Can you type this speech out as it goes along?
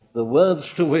The words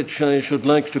to which I should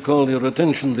like to call your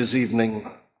attention this evening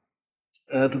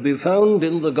are to be found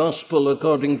in the Gospel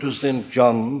according to St.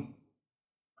 John,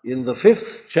 in the 5th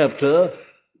chapter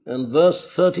and verse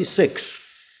 36.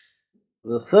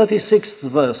 The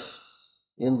 36th verse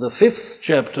in the 5th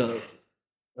chapter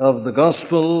of the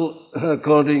Gospel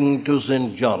according to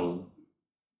St. John.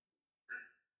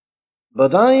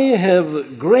 But I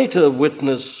have greater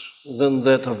witness than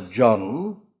that of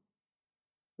John,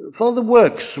 for the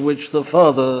works which the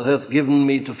Father hath given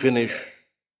me to finish,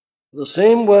 the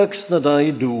same works that I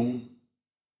do,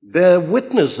 bear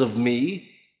witness of me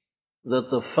that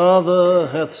the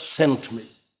Father hath sent me.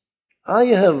 I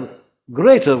have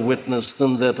greater witness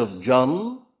than that of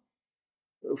John,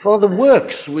 for the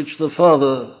works which the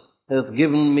Father hath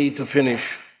given me to finish,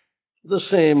 the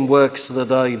same works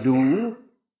that I do,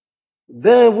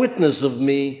 bear witness of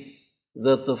me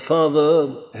that the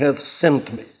Father hath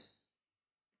sent me.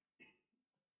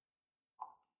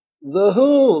 The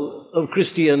whole of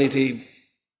Christianity,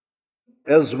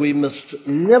 as we must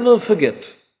never forget,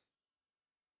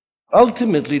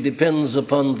 ultimately depends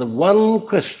upon the one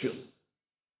question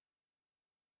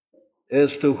as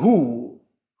to who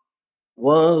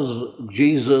was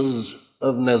Jesus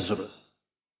of Nazareth.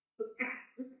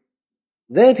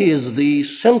 That is the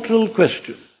central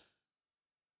question,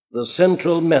 the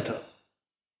central matter.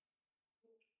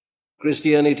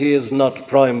 Christianity is not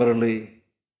primarily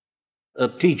a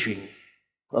teaching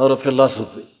or a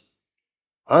philosophy.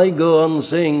 I go on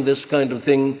saying this kind of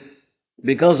thing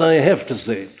because I have to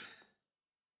say it,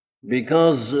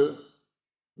 because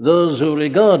those who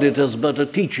regard it as but a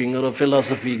teaching or a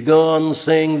philosophy go on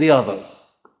saying the other,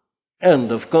 and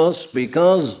of course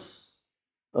because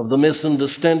of the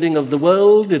misunderstanding of the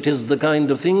world, it is the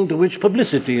kind of thing to which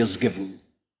publicity is given.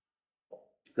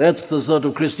 That's the sort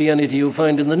of Christianity you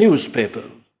find in the newspaper,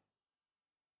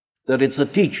 that it's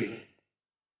a teaching,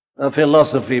 a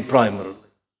philosophy primarily,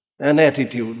 an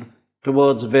attitude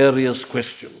towards various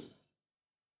questions.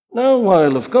 Now,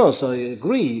 while of course I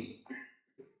agree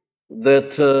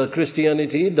that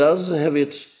Christianity does have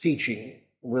its teaching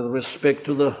with respect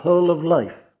to the whole of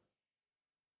life,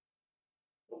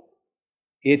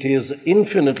 it is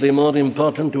infinitely more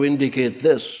important to indicate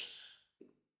this,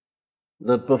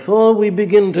 that before we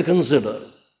begin to consider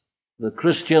the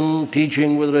Christian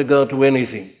teaching with regard to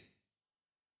anything,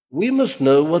 we must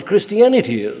know what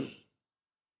Christianity is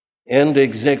and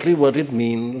exactly what it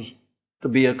means to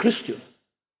be a Christian.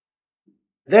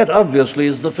 That obviously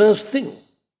is the first thing.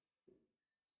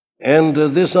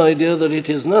 And this idea that it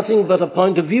is nothing but a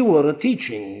point of view or a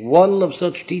teaching, one of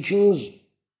such teachings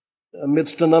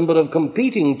amidst a number of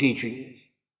competing teachings,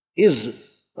 is,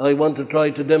 I want to try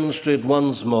to demonstrate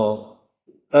once more,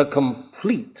 a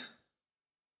complete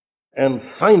and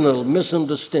final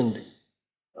misunderstanding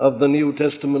of the New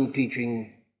Testament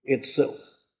teaching itself.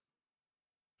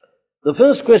 The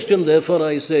first question, therefore,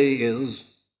 I say is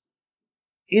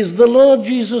the Lord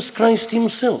Jesus Christ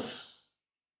himself?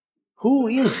 Who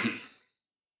is he?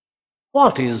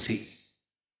 What is he?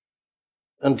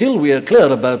 Until we are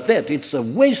clear about that, it's a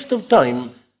waste of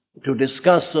time to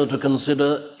discuss or to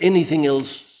consider anything else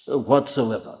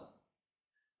whatsoever.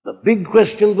 The big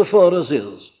question before us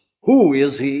is, who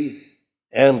is he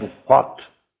and what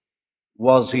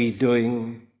was he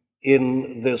doing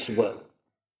in this world?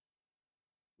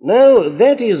 Now,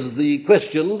 that is the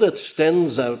question that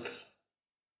stands out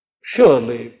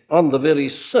surely on the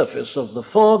very surface of the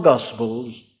four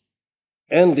Gospels,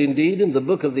 and indeed in the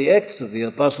book of the Acts of the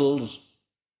Apostles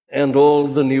and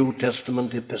all the New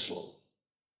Testament epistles.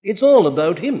 It's all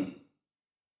about him.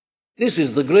 This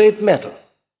is the great matter.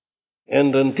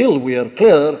 And until we are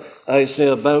clear, I say,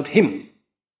 about him,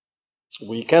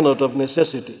 we cannot of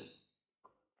necessity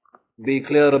be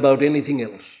clear about anything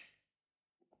else.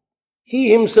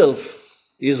 He himself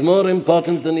is more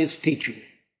important than his teaching,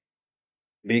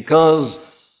 because,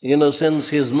 in a sense,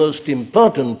 his most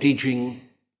important teaching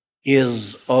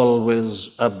is always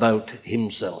about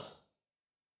himself.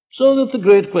 So that the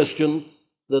great question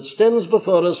that stands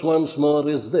before us once more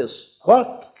is this: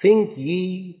 what think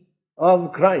ye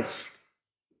of Christ?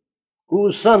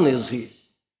 Whose son is he?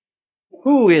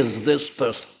 Who is this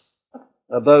person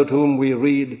about whom we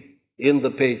read in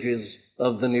the pages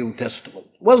of the New Testament?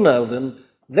 Well, now then,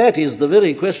 that is the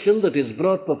very question that is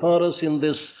brought before us in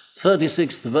this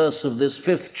 36th verse of this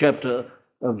 5th chapter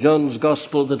of John's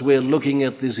Gospel that we're looking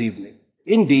at this evening.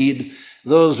 Indeed,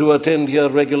 those who attend here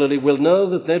regularly will know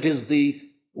that that is the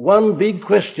one big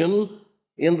question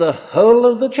in the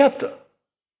whole of the chapter.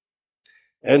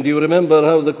 And you remember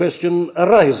how the question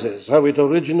arises, how it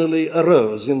originally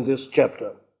arose in this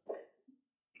chapter.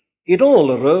 It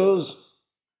all arose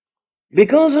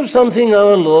because of something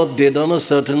our Lord did on a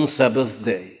certain Sabbath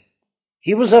day.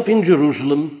 He was up in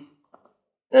Jerusalem,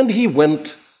 and he went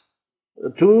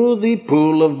to the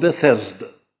Pool of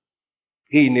Bethesda.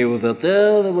 He knew that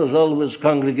there was always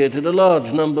congregated a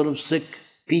large number of sick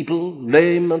people,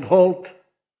 lame and halt,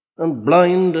 and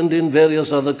blind and in various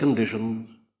other conditions,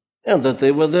 and that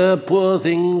they were there, poor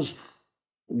things,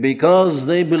 because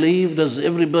they believed, as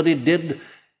everybody did,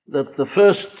 that the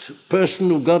first person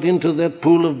who got into that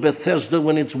Pool of Bethesda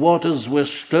when its waters were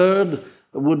stirred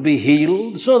would be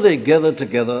healed. So they gathered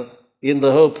together in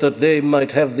the hope that they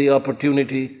might have the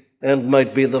opportunity and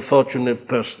might be the fortunate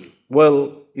person.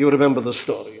 Well, you remember the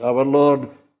story. Our Lord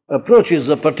approaches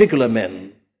a particular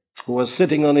man who was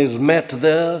sitting on his mat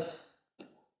there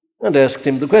and asked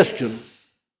him the question,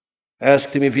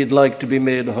 asked him if he'd like to be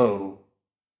made whole.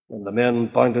 And the man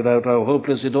pointed out how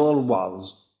hopeless it all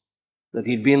was, that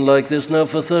he'd been like this now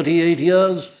for 38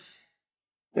 years,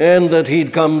 and that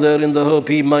he'd come there in the hope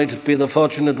he might be the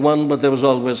fortunate one, but there was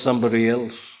always somebody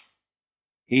else.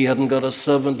 He hadn't got a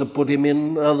servant to put him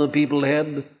in, other people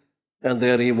had, and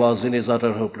there he was in his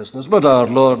utter hopelessness. But our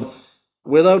Lord,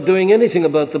 without doing anything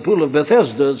about the Pool of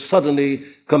Bethesda, suddenly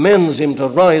commands him to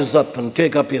rise up and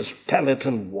take up his pallet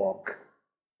and walk.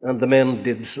 And the man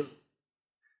did so.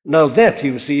 Now that,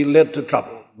 you see, led to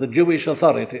trouble. The Jewish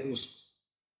authorities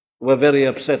were very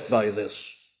upset by this.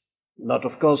 Not,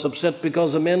 of course, upset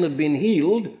because a man had been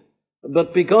healed,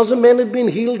 but because a man had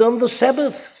been healed on the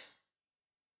Sabbath,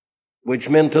 which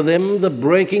meant to them the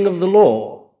breaking of the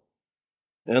law.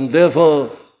 And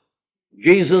therefore,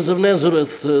 Jesus of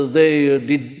Nazareth, they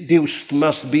deduced,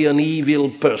 must be an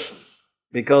evil person,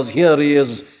 because here he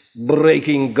is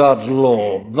breaking God's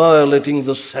law, violating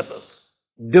the Sabbath,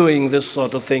 doing this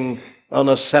sort of thing on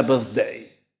a Sabbath day.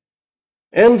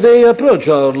 And they approach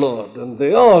our Lord, and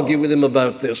they argue with him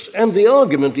about this, and the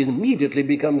argument immediately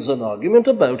becomes an argument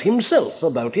about himself,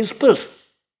 about his person,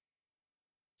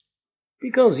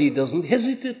 because he doesn't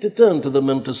hesitate to turn to them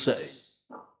and to say,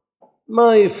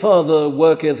 "My Father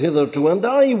worketh hitherto, and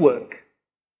I work."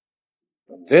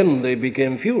 And then they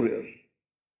became furious.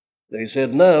 They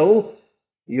said, "Now,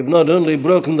 you've not only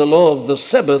broken the law of the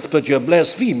Sabbath, but you're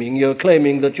blaspheming, you're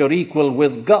claiming that you're equal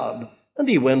with God." And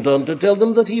he went on to tell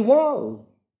them that he was,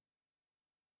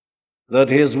 that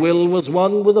his will was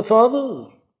one with the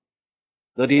Father's,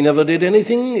 that he never did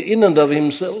anything in and of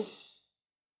himself,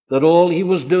 that all he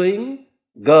was doing,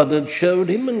 God had showed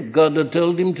him and God had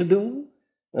told him to do,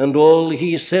 and all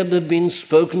he said had been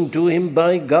spoken to him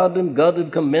by God, and God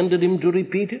had commanded him to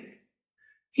repeat it.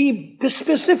 He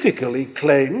specifically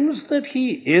claims that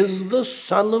he is the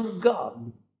Son of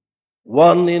God,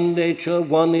 one in nature,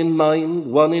 one in mind,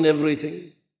 one in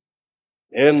everything,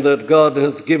 and that God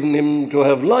hath given him to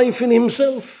have life in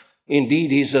himself.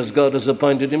 Indeed, he says God has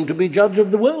appointed him to be judge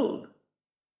of the world.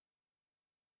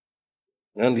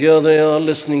 And here they are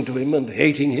listening to him and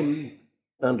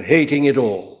hating it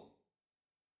all.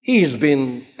 He's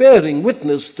been bearing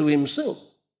witness to himself,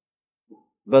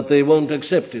 but they won't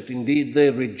accept it. Indeed,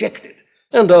 they reject it.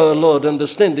 And our Lord,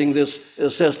 understanding this,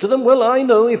 says to them, "Well, I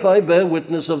know if I bear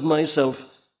witness of myself,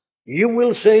 you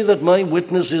will say that my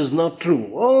witness is not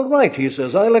true. All right," he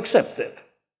says, "I'll accept that.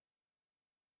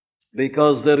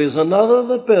 Because there is another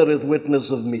that beareth witness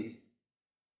of me.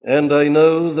 And I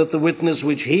know that the witness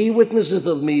which he witnesseth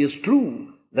of me is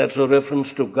true." That's a reference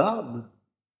to God.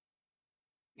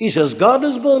 He says, "God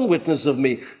has borne witness of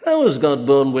me." How has God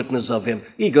borne witness of him?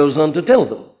 He goes on to tell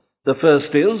them. The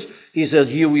first is, he says,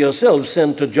 "You yourselves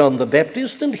sent to John the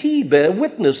Baptist, and he bare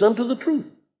witness unto the truth."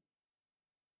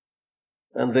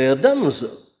 And they had done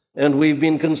so. And we've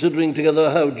been considering together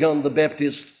how John the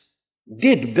Baptist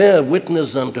did bear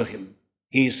witness unto him.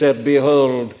 He said,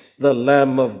 "Behold, the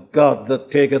Lamb of God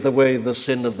that taketh away the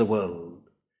sin of the world."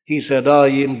 He said, "I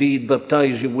indeed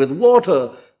baptize you with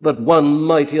water, but one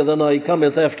mightier than I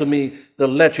cometh after me, the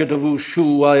latchet of whose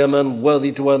shoe I am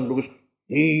unworthy to unloose.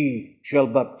 He shall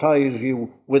baptize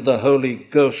you with the Holy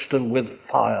Ghost and with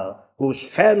fire, whose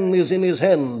fan is in his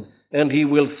hand, and he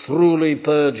will thoroughly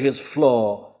purge his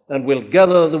floor, and will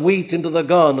gather the wheat into the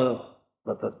garner,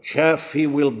 but the chaff he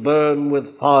will burn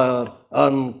with fire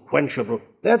unquenchable."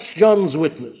 That's John's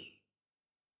witness.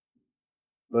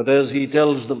 But as he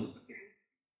tells them,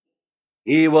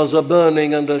 he was a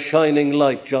burning and a shining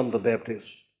light, John the Baptist.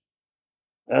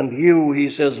 And you,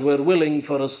 he says, were willing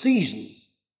for a season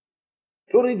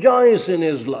to rejoice in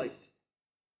his light.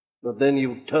 But then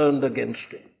you turned against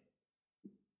him.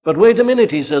 But wait a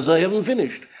minute, he says, I haven't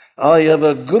finished. I have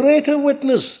a greater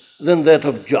witness than that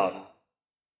of John.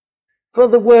 For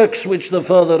the works which the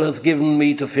Father hath given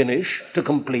me to finish, to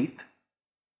complete,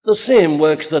 the same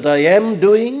works that I am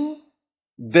doing,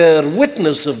 bear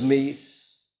witness of me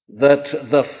that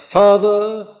the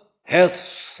Father hath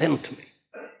sent me.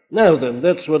 Now then,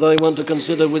 that's what I want to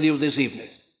consider with you this evening.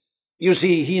 You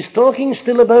see, he's talking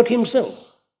still about himself.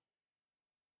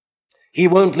 He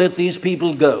won't let these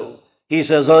people go. He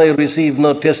says, I receive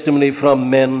no testimony from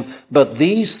men, but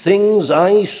these things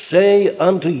I say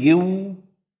unto you,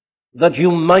 that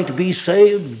you might be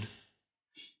saved.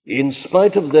 In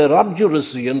spite of their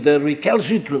obduracy and their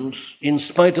recalcitrance, in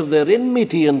spite of their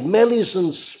enmity and malice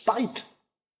and spite,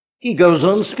 he goes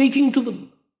on speaking to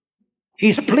them.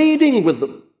 He's pleading with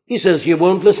them. He says, you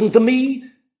won't listen to me.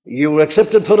 You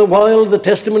accepted for a while the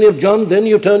testimony of John, then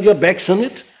you turned your backs on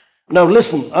it. Now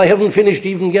listen, I haven't finished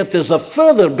even yet. There's a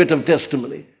further bit of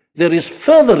testimony. There is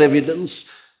further evidence.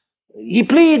 He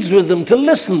pleads with them to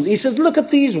listen. He says, look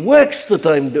at these works that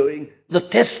I'm doing, the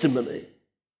testimony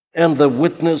and the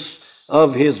witness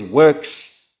of his works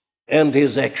and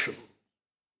his action.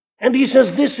 And he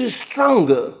says this is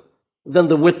stronger than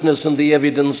the witness and the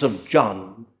evidence of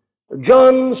John.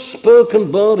 John spoke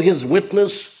and bore his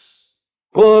witness.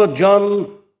 Poor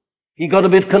John, he got a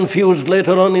bit confused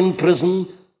later on in prison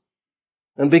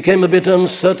and became a bit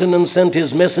uncertain and sent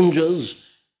his messengers,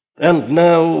 and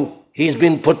now he's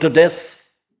been put to death.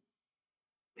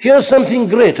 Here's something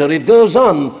greater. It goes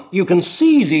on. You can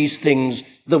see these things,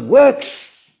 the works,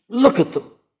 look at them.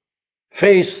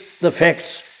 Face the facts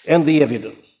and the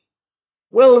evidence.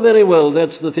 Well, very well,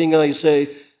 that's the thing I say,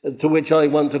 to which I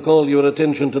want to call your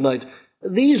attention tonight.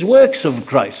 These works of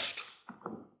Christ,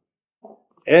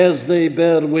 as they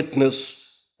bear witness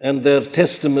and their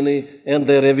testimony and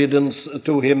their evidence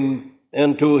to him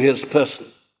and to his person.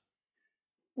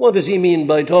 What does he mean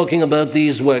by talking about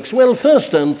these works? Well,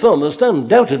 first and foremost,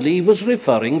 undoubtedly, he was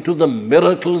referring to the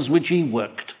miracles which he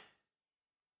worked.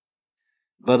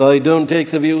 But I don't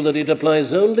take the view that it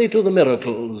applies only to the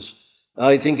miracles.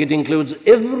 I think it includes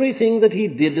everything that he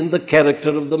did in the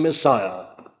character of the Messiah.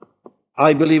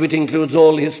 I believe it includes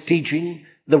all his teaching,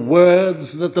 the words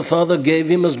that the Father gave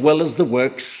him as well as the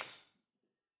works.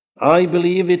 I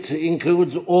believe it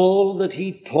includes all that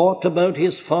he taught about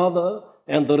his Father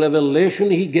and the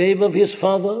revelation he gave of his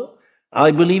Father.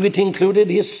 I believe it included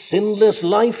his sinless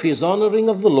life, his honoring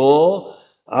of the law.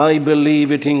 I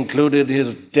believe it included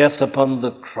his death upon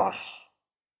the cross,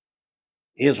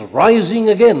 his rising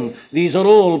again. These are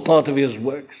all part of his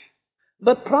works.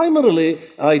 But primarily,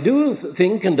 I do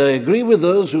think, and I agree with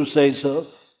those who say so,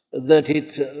 that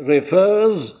it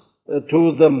refers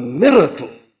to the miracle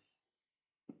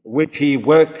which he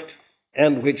worked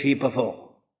and which he performed.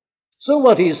 So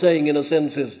what he's saying, in a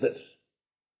sense, is this.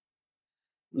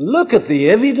 Look at the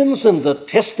evidence and the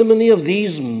testimony of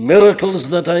these miracles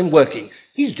that I'm working.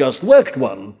 He's just worked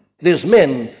one. There's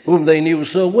men whom they knew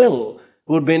so well,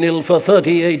 who'd been ill for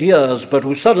 38 years, but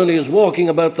who suddenly is walking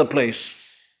about the place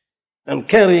and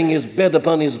carrying his bed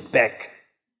upon his back.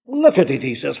 Look at it,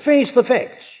 he says. Face the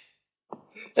facts.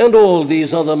 And all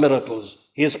these other miracles.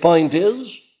 His point is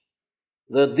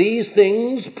that these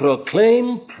things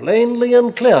proclaim plainly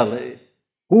and clearly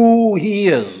who he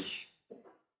is.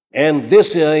 And this,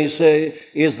 I say,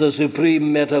 is the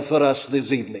supreme matter for us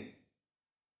this evening.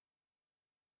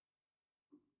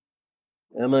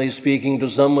 Am I speaking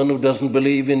to someone who doesn't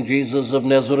believe in Jesus of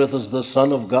Nazareth as the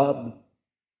Son of God?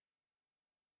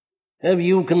 Have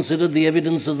you considered the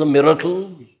evidence of the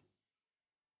miracles?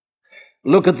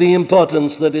 Look at the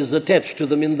importance that is attached to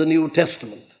them in the New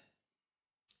Testament.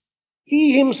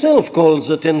 He himself calls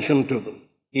attention to them.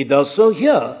 He does so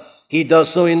here. He does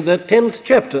so in the 10th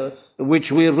chapter,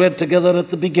 which we read together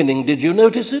at the beginning. Did you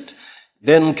notice it?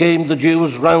 Then came the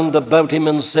Jews round about him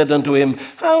and said unto him,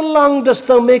 How long dost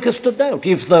thou make us to doubt?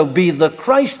 If thou be the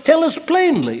Christ, tell us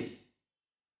plainly.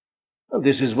 And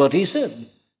this is what he said.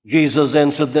 Jesus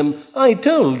answered them, I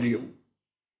told you,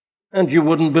 and you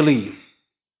wouldn't believe.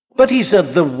 But he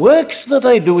said, the works that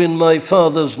I do in my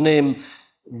Father's name,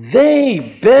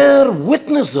 they bear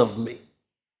witness of me.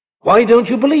 Why don't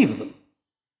you believe them?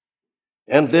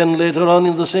 And then later on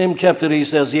in the same chapter he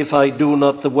says, If I do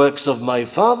not the works of my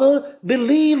Father,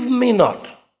 believe me not.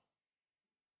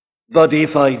 But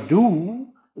if I do,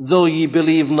 though ye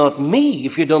believe not me,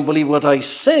 if you don't believe what I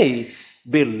say,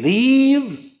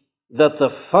 believe that the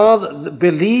Father,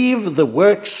 believe the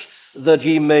works that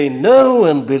ye may know,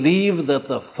 and believe that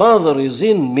the Father is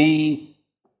in me,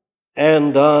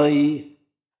 and I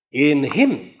in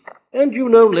him. And you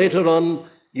know, later on,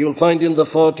 you'll find in the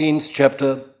 14th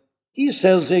chapter, he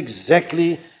says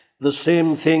exactly the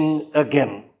same thing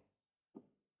again.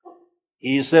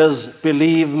 He says,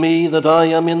 Believe me that I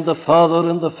am in the Father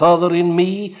and the Father in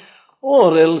me,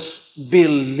 or else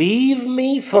believe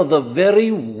me for the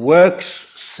very work's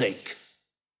sake.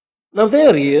 Now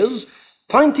there he is,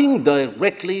 pointing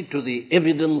directly to the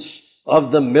evidence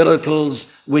of the miracles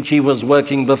which he was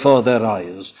working before their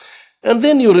eyes. And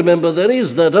then you remember there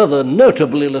is that other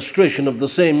notable illustration of the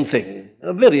same thing,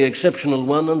 a very exceptional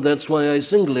one, and that's why I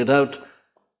single it out.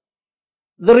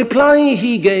 The reply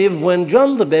he gave when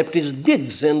John the Baptist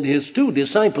did send his 2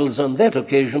 disciples on that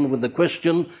occasion with the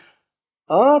question,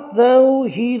 "Art thou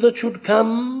he that should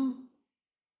come,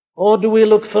 or do we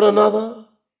look for another?"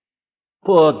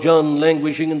 Poor John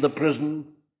languishing in the prison,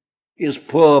 his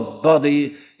poor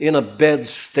body in a bad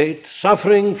state,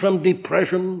 suffering from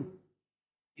depression.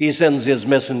 He sends his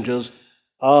messengers,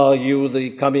 "Are you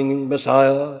the coming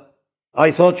Messiah?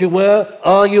 I thought you were.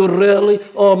 Are you really?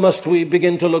 Or must we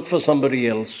begin to look for somebody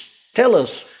else? Tell us."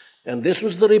 And this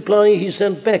was the reply he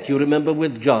sent back, you remember,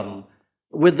 with John,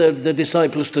 with the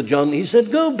disciples to John. He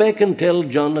said, "Go back and tell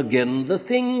John again the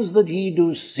things that ye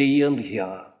do see and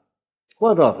hear."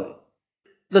 What are they?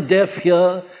 The deaf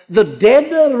hear, the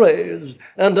dead are raised,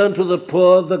 and unto the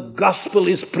poor the gospel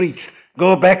is preached.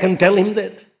 Go back and tell him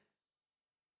that.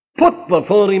 Put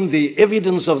before him the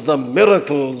evidence of the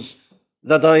miracles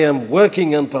that I am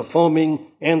working and performing,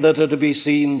 and that are to be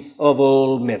seen of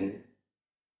all men.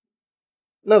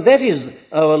 Now that is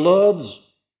our Lord's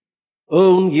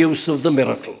own use of the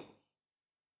miracle.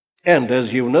 And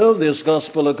as you know, this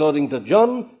gospel, according to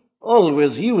John,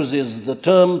 always uses the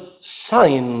term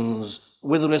signs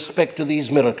with respect to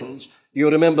these miracles. You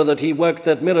remember that he worked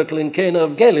that miracle in Cana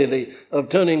of Galilee of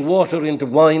turning water into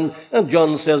wine, and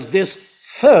John says this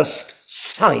first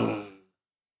sign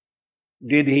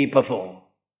did he perform.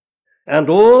 And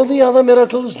all the other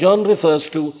miracles John refers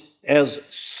to as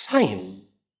signs.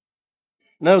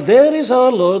 Now there is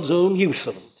our Lord's own use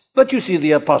of them. But you see,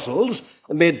 the apostles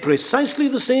made precisely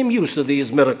the same use of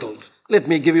these miracles. Let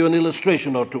me give you an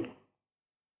illustration or two.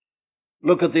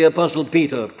 Look at the Apostle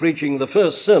Peter preaching the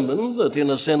first sermon that, in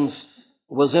a sense,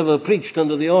 was ever preached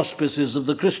under the auspices of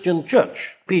the Christian church.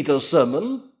 Peter's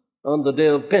sermon on the day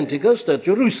of Pentecost at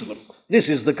Jerusalem. This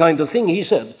is the kind of thing he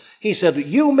said. He said,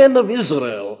 "You men of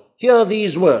Israel, hear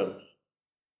these words.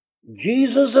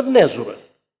 Jesus of Nazareth,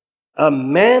 a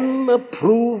man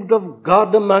approved of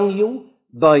God among you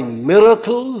by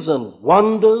miracles and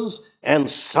wonders and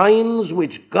signs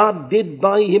which God did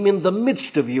by him in the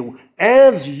midst of you,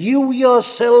 as you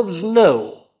yourselves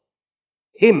know,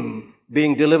 him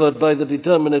being delivered by the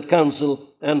determinate counsel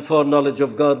and foreknowledge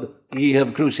of God, ye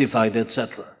have crucified,"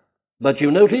 etc. But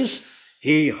you notice,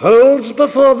 he holds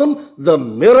before them the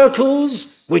miracles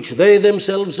which they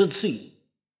themselves had seen.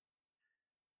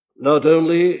 Not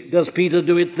only does Peter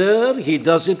do it there, he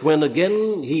does it when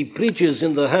again he preaches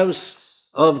in the house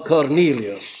of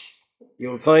Cornelius.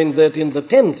 You'll find that in the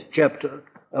 10th chapter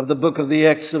of the book of the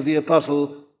Acts of the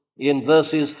Apostle, in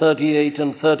verses 38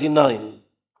 and 39.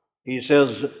 He says,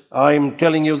 "I'm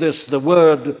telling you this, the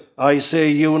word I say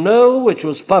you know, which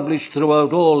was published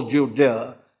throughout all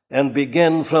Judea, and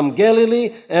began from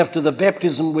Galilee after the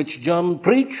baptism which John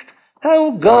preached,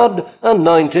 how God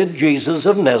anointed Jesus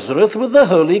of Nazareth with the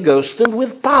Holy Ghost and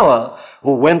with power,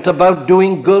 who went about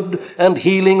doing good and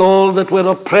healing all that were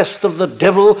oppressed of the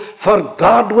devil, for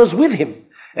God was with him.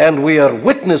 And we are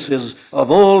witnesses of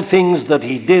all things that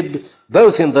he did,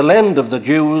 both in the land of the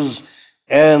Jews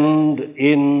and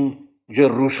in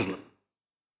Jerusalem."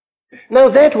 Now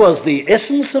that was the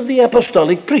essence of the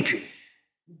apostolic preaching.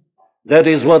 That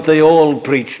is what they all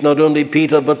preached, not only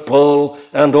Peter but Paul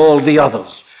and all the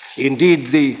others.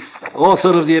 Indeed, the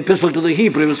author of the Epistle to the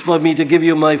Hebrews, for me to give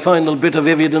you my final bit of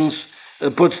evidence,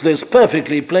 puts this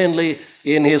perfectly plainly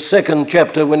in his 2nd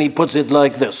chapter when he puts it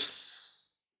like this.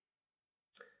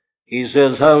 He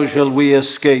says, "How shall we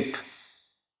escape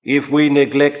if we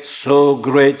neglect so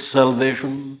great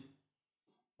salvation,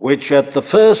 which at the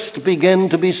first began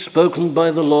to be spoken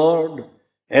by the Lord,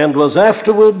 and was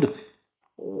afterward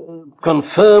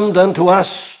confirmed unto us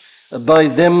by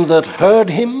them that heard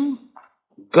him,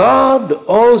 God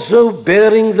also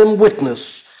bearing them witness,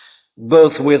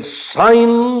 both with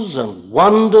signs and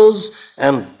wonders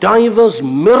and divers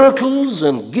miracles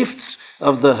and gifts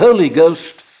of the Holy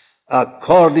Ghost,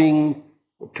 according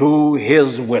to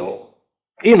his will."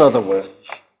 In other words,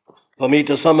 for me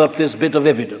to sum up this bit of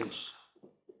evidence,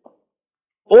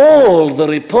 all the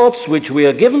reports which we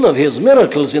are given of his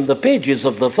miracles in the pages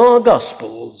of the 4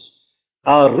 Gospels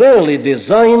are really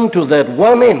designed to that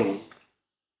one end.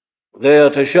 They are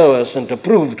to show us and to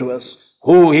prove to us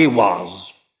who he was,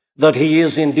 that he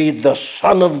is indeed the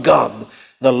Son of God,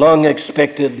 the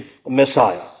long-expected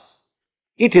Messiah.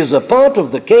 It is a part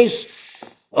of the case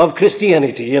of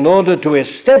Christianity in order to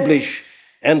establish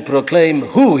and proclaim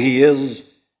who he is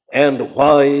and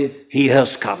why he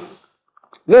has come.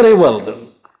 Very well, then.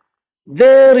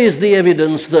 There is the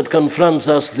evidence that confronts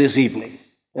us this evening,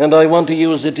 and I want to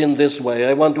use it in this way.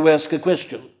 I want to ask a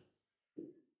question.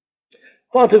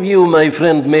 What have you, my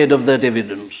friend, made of that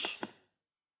evidence?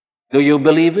 Do you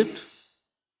believe it?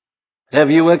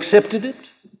 Have you accepted it?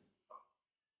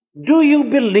 Do you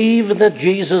believe that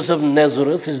Jesus of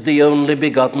Nazareth is the only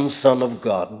begotten Son of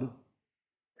God?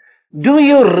 Do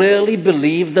you really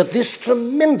believe that this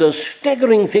tremendous,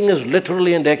 staggering thing has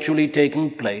literally and actually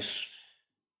taken place?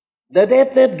 That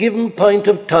at that given point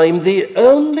of time, the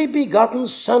only begotten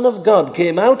Son of God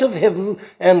came out of heaven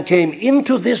and came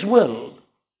into this world,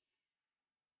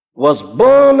 was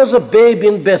born as a babe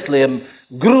in Bethlehem,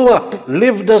 grew up,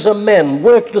 lived as a man,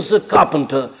 worked as a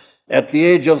carpenter, at the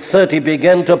age of 30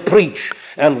 began to preach,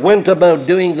 and went about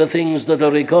doing the things that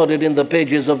are recorded in the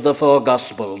pages of the four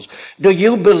Gospels. Do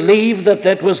you believe that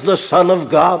that was the Son of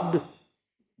God?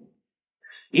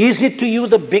 Is it to you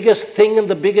the biggest thing and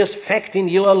the biggest fact in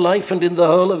your life and in the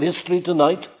whole of history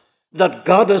tonight that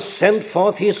God has sent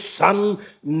forth His Son,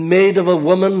 made of a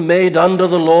woman, made under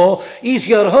the law? Is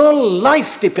your whole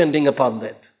life depending upon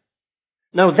that?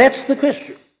 Now that's the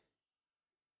question.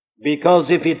 Because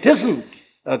if it isn't,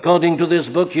 according to this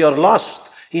book, you're lost.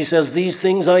 He says, these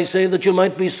things I say that you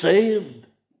might be saved.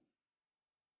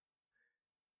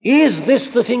 Is this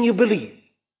the thing you believe?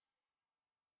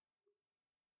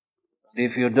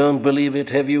 If you don't believe it,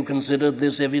 have you considered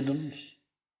this evidence?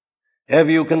 Have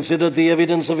you considered the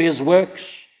evidence of His works?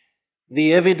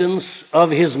 The evidence of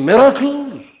His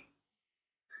miracles?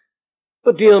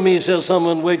 But dear me, says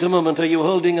someone, wait a moment, are you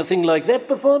holding a thing like that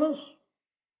before us?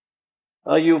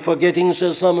 Are you forgetting,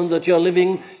 says someone, that you're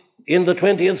living in the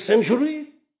 20th century?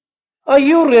 Are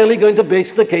you really going to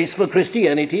base the case for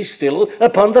Christianity still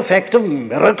upon the fact of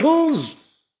miracles?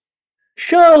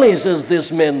 Surely, says this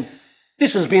man,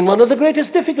 this has been one of the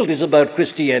greatest difficulties about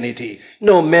Christianity.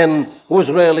 No man who is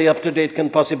really up to date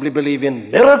can possibly believe in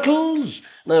miracles.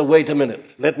 Now, wait a minute.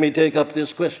 Let me take up this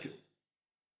question.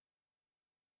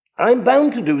 I'm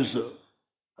bound to do so.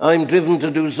 I'm driven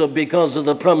to do so because of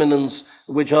the prominence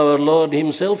which our Lord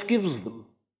Himself gives them.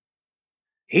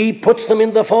 He puts them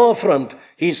in the forefront.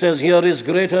 He says, here is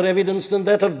greater evidence than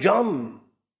that of John.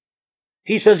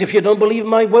 He says, if you don't believe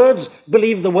my words,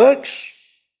 believe the works.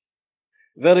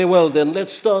 Very well then, let's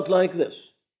start like this.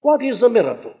 What is a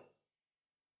miracle?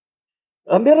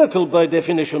 A miracle, by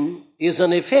definition, is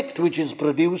an effect which is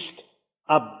produced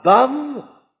above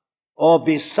or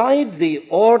beside the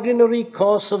ordinary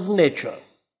course of nature.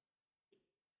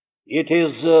 It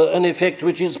is an effect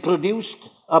which is produced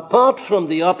apart from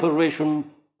the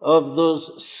operation of those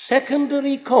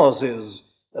secondary causes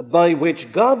by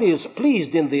which God is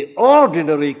pleased in the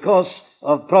ordinary course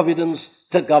of providence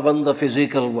to govern the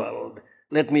physical world.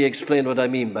 Let me explain what I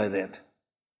mean by that.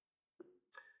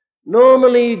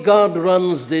 Normally, God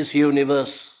runs this universe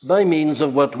by means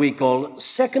of what we call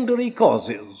secondary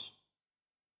causes,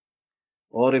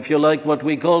 or if you like, what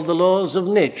we call the laws of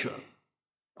nature.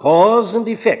 Cause and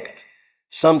effect.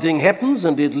 Something happens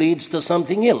and it leads to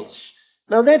something else.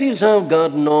 Now that is how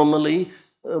God normally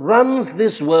runs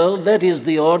this world. That is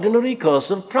the ordinary course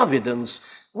of providence.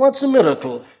 What's a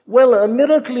miracle? Well, a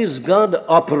miracle is God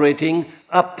operating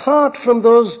apart from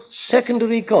those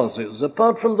secondary causes,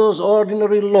 apart from those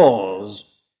ordinary laws.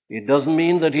 It doesn't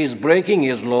mean that He's breaking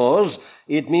His laws.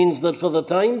 It means that for the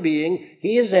time being,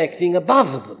 He is acting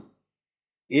above them.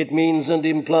 It means and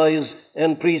implies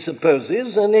and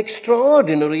presupposes an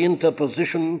extraordinary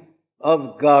interposition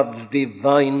of God's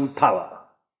divine power.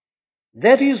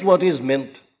 That is what is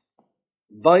meant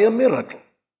by a miracle.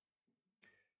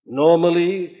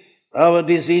 Normally, our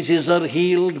diseases are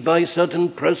healed by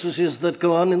certain processes that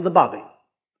go on in the body.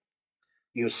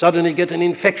 You suddenly get an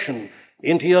infection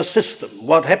into your system.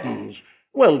 What happens?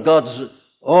 Well, God's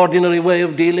ordinary way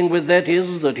of dealing with that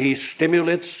is that He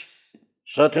stimulates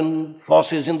certain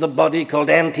forces in the body called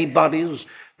antibodies.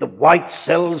 The white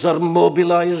cells are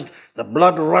mobilized. The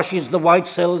blood rushes the white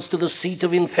cells to the seat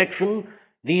of infection.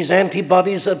 These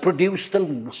antibodies are produced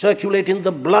and circulate in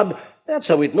the blood. That's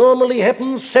how it normally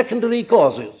happens, secondary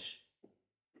causes.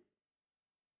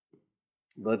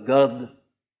 But God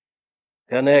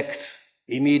can act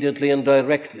immediately and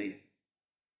directly,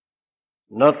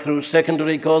 not through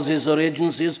secondary causes or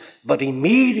agencies, but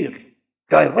immediately,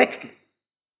 directly.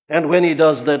 And when He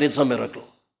does that, it's a miracle.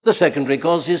 The secondary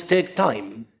causes take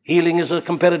time. Healing is a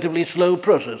comparatively slow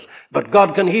process. But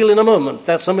God can heal in a moment.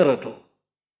 That's a miracle.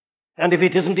 And if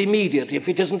it isn't immediate, if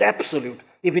it isn't absolute,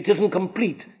 if it isn't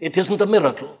complete, it isn't a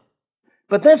miracle.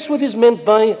 But that's what is meant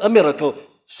by a miracle,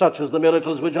 such as the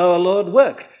miracles which our Lord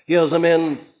worked. Here's a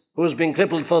man who's been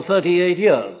crippled for 38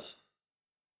 years.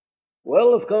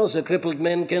 Well, of course, a crippled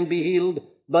man can be healed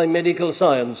by medical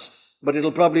science, but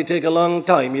it'll probably take a long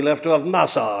time. He'll have to have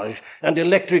massage and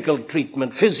electrical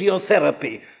treatment,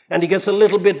 physiotherapy, and he gets a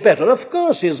little bit better. Of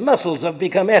course, his muscles have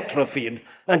become atrophied,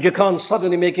 and you can't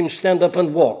suddenly make him stand up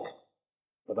and walk.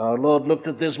 But our Lord looked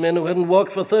at this man who hadn't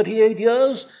walked for 38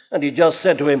 years, and he just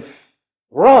said to him,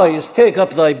 "Rise, take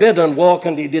up thy bed and walk,"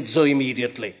 and he did so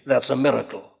immediately. That's a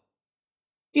miracle.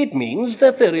 It means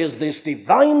that there is this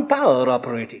divine power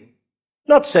operating.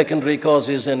 Not secondary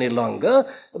causes any longer,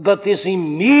 but this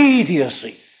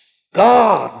immediacy.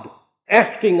 God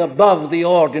acting above the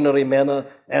ordinary manner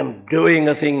and doing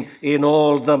a thing in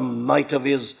all the might of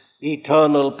his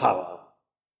eternal power.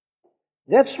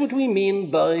 That's what we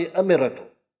mean by a miracle.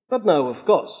 But now, of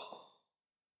course,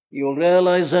 you'll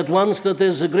realize at once that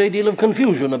there's a great deal of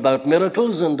confusion about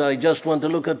miracles, and I just want to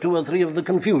look at 2 or 3 of the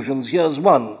confusions. Here's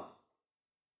one.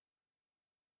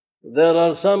 There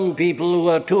are some people who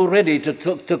are too ready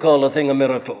to call a thing a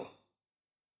miracle.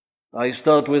 I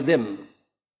start with them.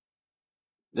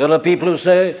 There are people who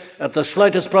say, at the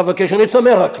slightest provocation, it's a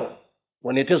miracle,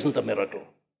 when it isn't a miracle.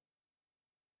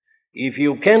 If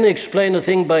you can explain a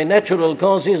thing by natural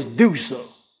causes, do so.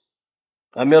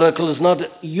 A miracle is not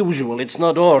usual, it's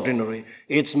not ordinary,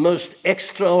 it's most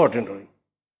extraordinary.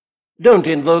 Don't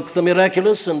invoke the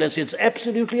miraculous unless it's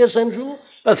absolutely essential.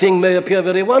 A thing may appear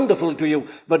very wonderful to you,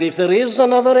 but if there is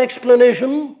another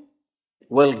explanation,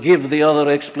 well, give the other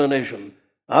explanation.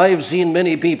 I've seen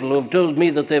many people who have told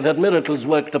me that they've had miracles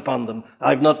worked upon them.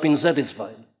 I've not been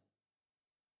satisfied.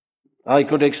 I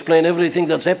could explain everything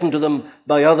that's happened to them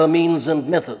by other means and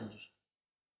methods.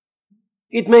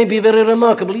 It may be very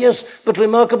remarkable, yes, but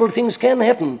remarkable things can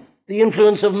happen. The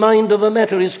influence of mind over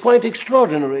matter is quite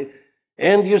extraordinary.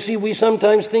 And you see, we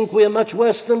sometimes think we are much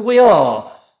worse than we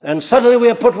are, and suddenly we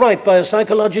are put right by a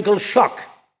psychological shock.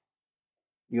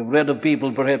 You've read of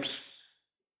people, perhaps,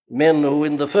 men who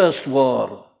in the First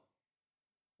War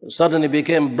suddenly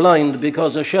became blind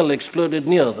because a shell exploded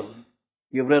near them.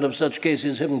 You've read of such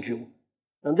cases, haven't you?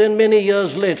 And then many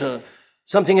years later,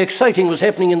 something exciting was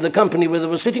happening in the company where they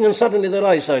were sitting, and suddenly their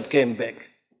eyesight came back.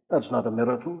 That's not a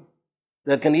miracle.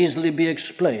 That can easily be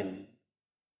explained.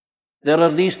 There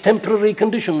are these temporary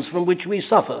conditions from which we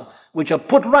suffer, which are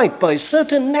put right by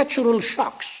certain natural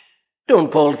shocks.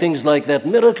 Don't call things like that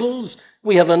miracles.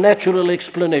 We have a natural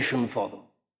explanation for them.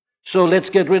 So let's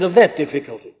get rid of that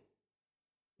difficulty.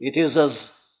 It is as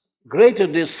great a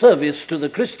disservice to the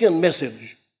Christian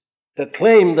message to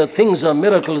claim that things are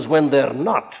miracles when they're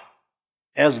not,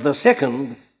 as the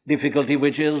second difficulty,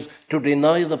 which is to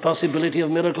deny the possibility of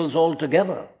miracles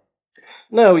altogether.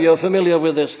 Now, you're familiar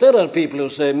with this. There are people who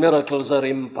say miracles are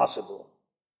impossible.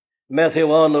 Matthew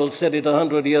Arnold said it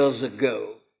 100 years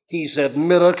ago. He said,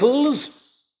 miracles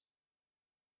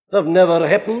have never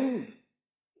happened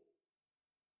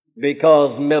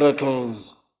because miracles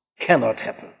cannot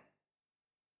happen.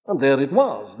 And there it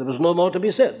was. There was no more to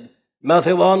be said.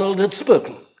 Matthew Arnold had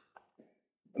spoken.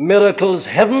 Miracles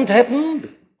haven't happened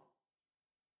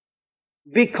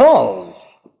because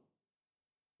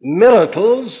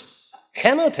miracles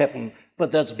cannot happen.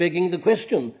 But that's begging the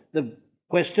question. The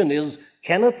question is,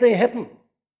 cannot they happen?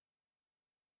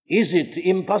 Is it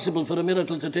impossible for a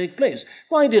miracle to take place?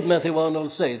 Why did Matthew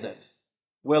Arnold say that?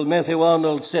 Well, Matthew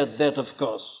Arnold said that, of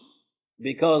course,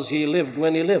 because he lived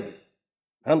when he lived,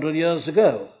 100 years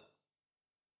ago.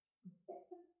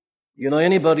 You know,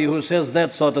 anybody who says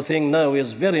that sort of thing now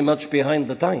is very much behind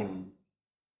the time.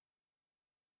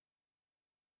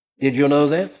 Did you know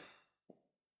that?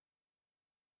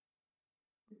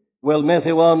 Well,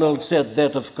 Matthew Arnold said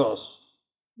that, of course,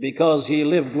 because he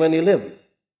lived when he lived,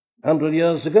 100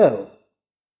 years ago.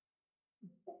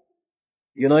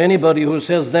 You know, anybody who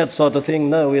says that sort of thing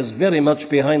now is very much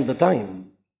behind the time.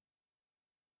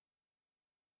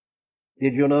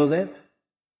 Did you know that?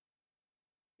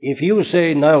 If you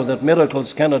say now that miracles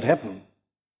cannot happen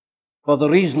for the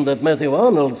reason that Matthew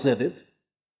Arnold said it,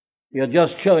 you're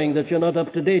just showing that you're not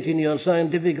up to date in your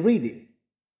scientific reading.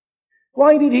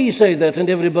 Why did he say that and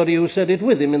everybody who said it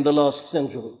with him in the last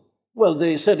century? Well,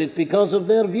 they said it because of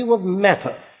their view of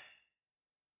matter.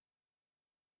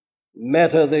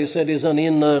 Matter, they said, is an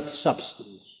inert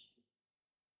substance.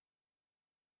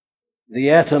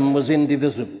 The atom was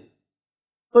indivisible,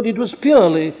 but it was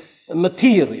purely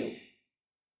material.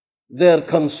 Their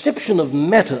conception of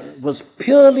matter was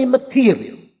purely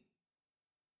material.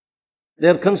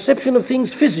 Their conception of things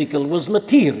physical was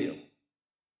material.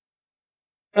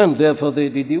 And therefore they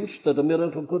deduced that a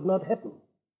miracle could not happen.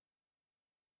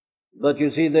 But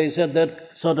you see, they said that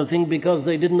sort of thing because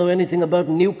they didn't know anything about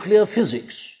nuclear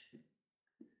physics.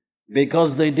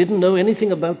 Because they didn't know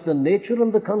anything about the nature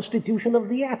and the constitution of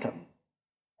the atom.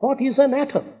 What is an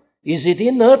atom? Is it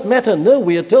inert matter? No,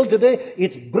 we are told today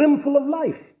it's brimful of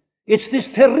life. It's this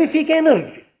terrific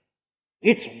energy.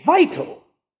 It's vital.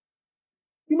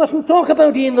 You mustn't talk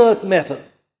about inert matter,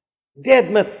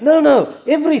 dead matter. No,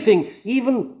 everything,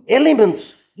 even elements,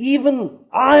 even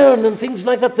iron and things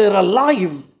like that, they're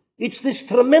alive. It's this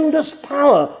tremendous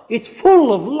power. It's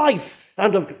full of life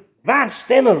and of vast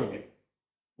energy,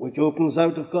 which opens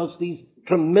out, of course, these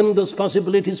tremendous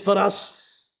possibilities for us,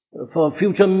 for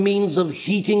future means of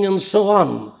heating and so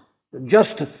on.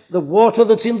 Just the water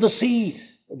that's in the sea,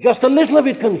 just a little of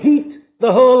it can heat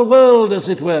the whole world, as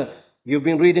it were. You've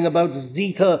been reading about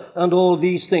Zeta and all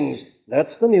these things.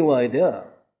 That's the new idea.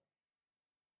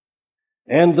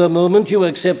 And the moment you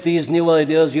accept these new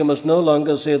ideas, you must no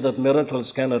longer say that miracles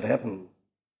cannot happen.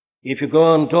 If you go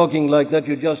on talking like that,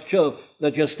 you just show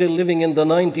that you're still living in the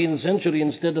 19th century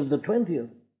instead of the 20th.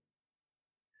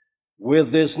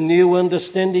 With this new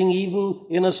understanding, even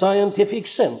in a scientific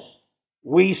sense,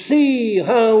 we see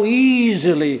how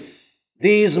easily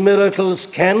these miracles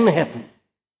can happen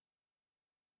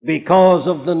because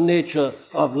of the nature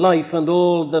of life and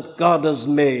all that God has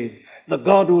made. The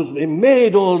God who's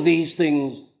made all these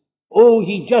things,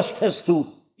 he just has to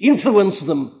influence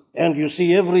them, and you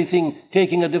see everything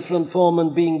taking a different form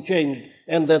and being changed,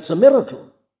 and that's a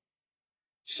miracle.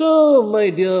 So,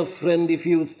 my dear friend, if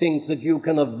you think that you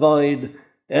can avoid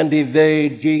and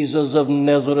evade Jesus of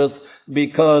Nazareth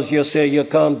because you say you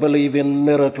can't believe in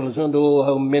miracles, and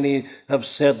how many have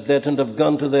said that and have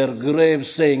gone to their graves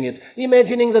saying it,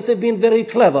 imagining that they've been very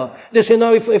clever. They say,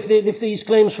 now, if these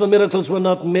claims for miracles were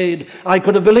not made, I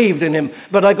could have believed in him,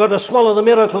 but I got to swallow the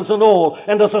miracles and all,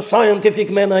 and as a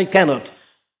scientific man I cannot.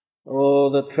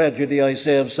 Oh, the tragedy, I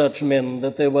say, of such men,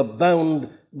 that they were bound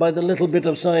by the little bit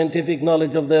of scientific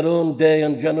knowledge of their own day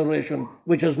and generation,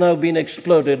 which has now been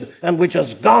exploded and which has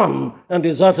gone and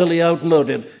is utterly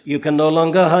outmoded. You can no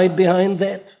longer hide behind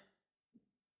that.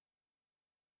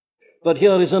 But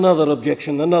here is another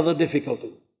objection, another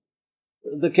difficulty.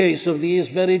 The case of these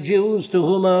very Jews to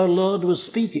whom our Lord was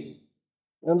speaking.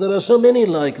 And there are so many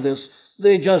like this,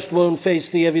 they just won't face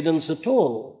the evidence at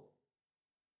all.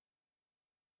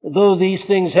 Though these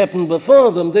things happen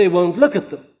before them, they won't look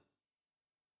at them.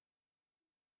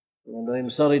 And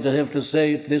I'm sorry to have to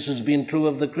say it, this has been true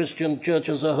of the Christian church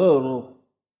as a whole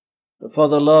for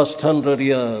the last 100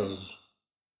 years.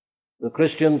 The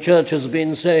Christian church has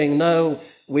been saying, now,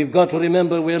 we've got to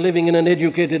remember we're living in an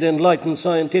educated, enlightened,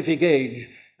 scientific age,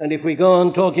 and if we go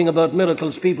on talking about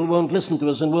miracles, people won't listen to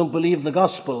us and won't believe the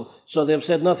gospel, so they've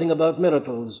said nothing about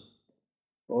miracles.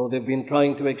 They've been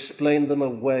trying to explain them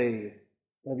away.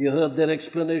 Have you heard their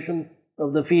explanation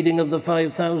of the feeding of the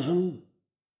 5,000?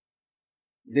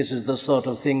 This is the sort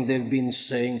of thing they've been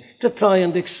saying to try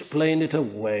and explain it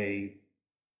away.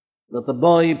 That the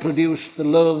boy produced the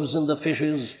loaves and the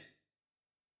fishes,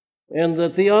 and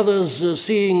that the others,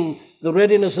 seeing the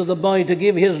readiness of the boy to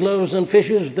give his loaves and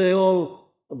fishes, they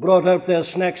all brought out their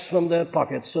snacks from their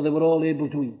pockets, so they were all able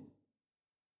to eat.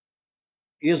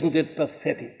 Isn't it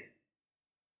pathetic?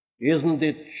 Isn't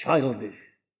it childish?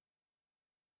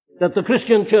 That the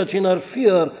Christian church, in our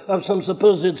fear of some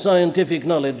supposed scientific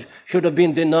knowledge, should have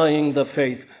been denying the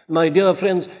faith. My dear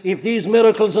friends, if these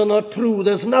miracles are not true,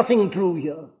 there's nothing true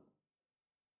here.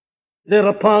 They're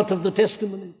a part of the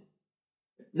testimony.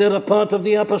 They're a part of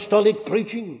the apostolic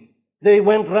preaching. They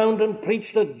went round and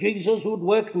preached that Jesus who'd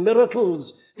worked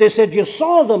miracles. They said, you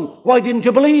saw them. Why didn't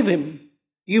you believe him?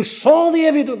 You saw the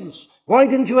evidence. Why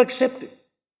didn't you accept it?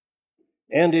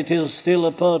 And it is still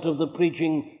a part of the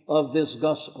preaching of this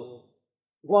gospel.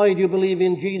 Why do you believe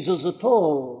in Jesus at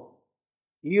all?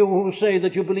 You who say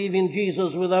that you believe in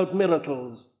Jesus without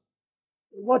miracles.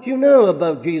 What do you know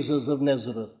about Jesus of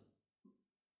Nazareth?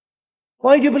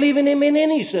 Why do you believe in him in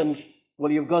any sense?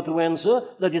 Well, you've got to answer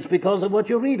that it's because of what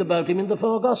you read about him in the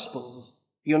four Gospels.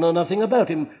 You know nothing about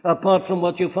him apart from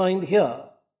what you find here.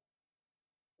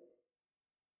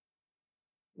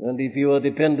 And if you are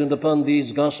dependent upon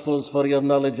these Gospels for your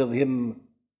knowledge of him,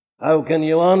 how can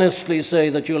you honestly say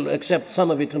that you'll accept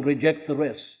some of it and reject the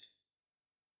rest?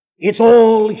 It's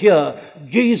all here.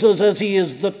 Jesus, as he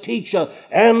is the teacher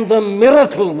and the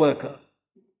miracle worker.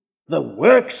 The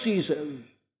works, he says.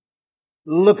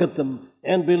 Look at them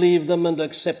and believe them and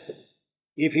accept them.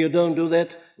 If you don't do that,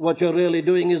 what you're really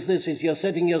doing is this, is you're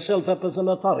setting yourself up as an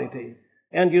authority.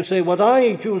 And you say, what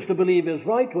I choose to believe is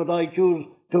right, what I choose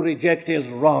to reject is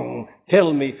wrong.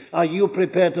 Tell me, are you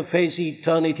prepared to face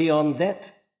eternity on that?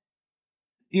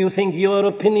 Do you think your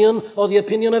opinion or the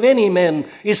opinion of any man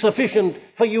is sufficient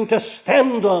for you to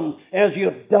stand on as you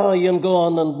die and go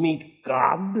on and meet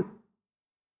God?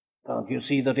 Can't you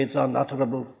see that it's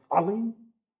unutterable folly?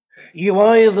 You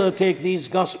either take these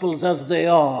Gospels as they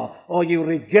are, or you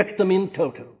reject them in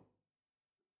toto.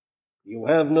 You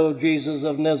have no Jesus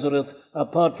of Nazareth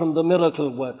apart from the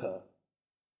miracle worker.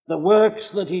 The works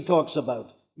that he talks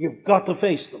about, you've got to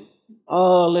face them.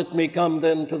 Let me come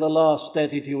then to the last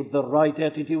attitude, the right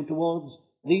attitude towards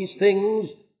these things.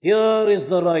 Here is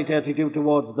the right attitude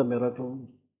towards the miracles.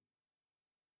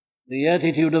 The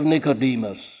attitude of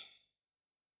Nicodemus,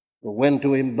 who went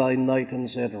to him by night and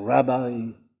said,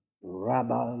 Rabbi,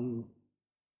 Rabbi,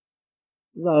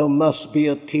 thou must be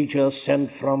a teacher sent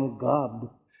from God,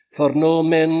 for no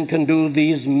man can do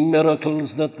these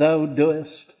miracles that thou doest,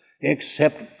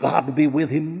 except God be with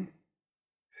him.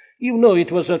 You know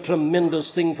it was a tremendous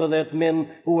thing for that man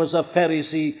who was a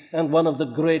Pharisee and one of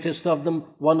the greatest of them,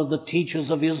 one of the teachers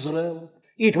of Israel.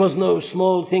 It was no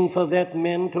small thing for that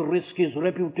man to risk his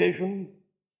reputation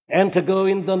and to go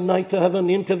in the night to have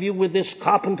an interview with this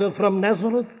carpenter from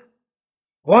Nazareth.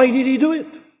 Why did he do it?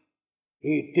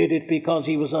 He did it because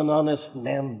he was an honest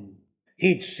man.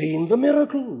 He'd seen the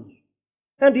miracles.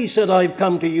 And he said, I've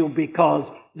come to you because,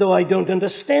 though I don't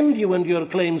understand you and your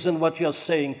claims and what you're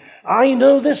saying, I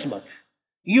know this much.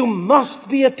 You must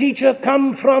be a teacher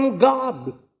come from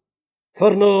God.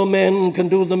 For no man can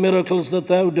do the miracles that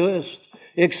thou doest,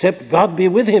 except God be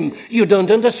with him. You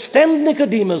don't understand,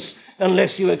 Nicodemus, unless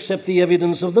you accept the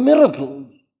evidence of the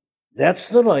miracles. That's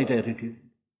the right attitude.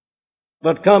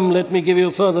 But come, let me give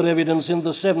you further evidence in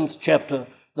the 7th chapter,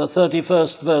 the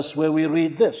 31st verse, where we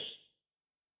read this.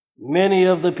 Many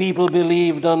of the people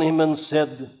believed on him and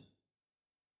said,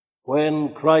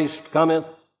 when Christ cometh,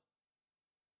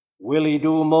 will he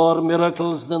do more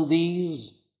miracles than these,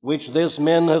 which this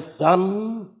man hath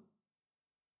done?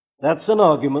 That's an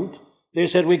argument. They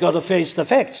said we got to face the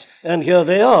facts, and here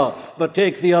they are. But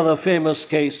take the other famous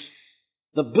case,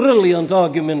 the brilliant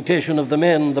argumentation of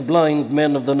the blind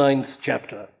man of the 9th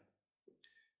chapter.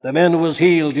 The man who was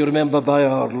healed, you remember, by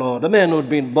our Lord, a man who had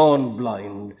been born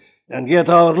blind. And yet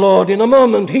our Lord in a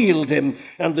moment healed him,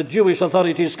 and the Jewish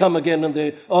authorities come again and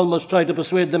they almost try to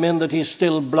persuade the man that he's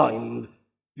still blind,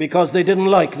 because they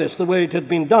didn't like this, the way it had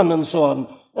been done and so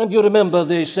on. And you remember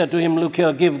they said to him, look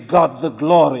here, give God the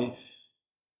glory.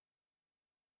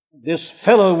 This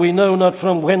fellow we know not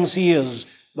from whence he is.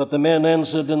 But the man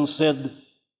answered and said,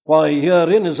 why,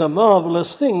 herein is a marvelous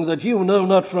thing, that you know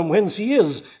not from whence he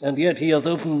is, and yet he hath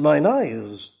opened mine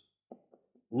eyes.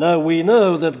 Now we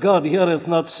know that God heareth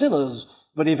not sinners,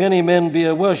 but if any man be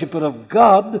a worshipper of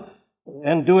God,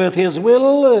 and doeth his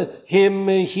will, him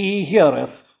he heareth.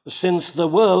 Since the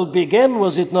world began,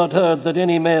 was it not heard that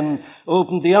any man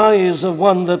opened the eyes of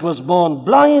one that was born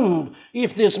blind?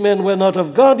 If this man were not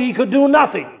of God, he could do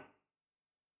nothing.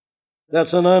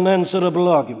 That's an unanswerable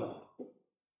argument.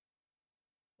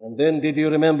 And then did you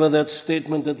remember that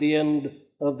statement at the end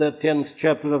of that 10th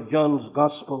chapter of John's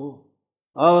Gospel?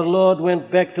 Our Lord went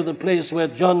back to the place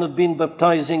where John had been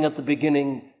baptizing at the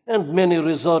beginning, and many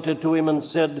resorted to him and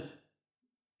said,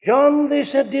 John, they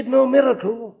said, did no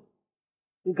miracle,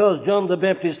 because John the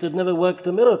Baptist had never worked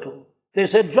a miracle. They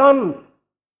said, John,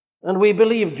 and we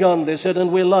believe John, they said,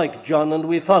 and we like John, and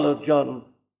we followed John.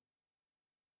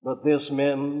 But this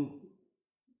man's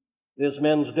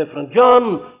different.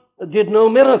 John did no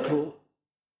miracle,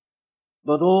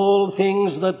 but all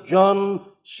things that John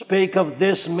spake of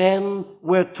this man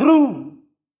were true,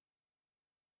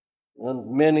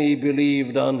 and many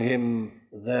believed on him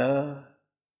there.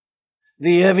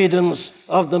 The evidence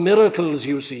of the miracles,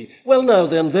 you see. Well, now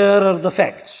then, there are the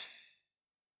facts.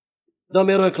 The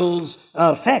miracles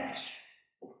are facts.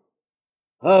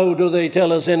 How do they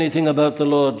tell us anything about the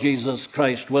Lord Jesus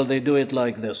Christ? Well, they do it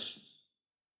like this.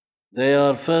 They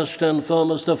are first and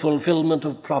foremost a fulfillment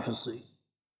of prophecy.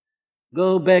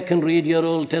 Go back and read your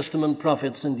Old Testament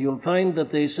prophets, and you'll find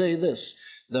that they say this,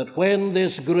 that when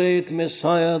this great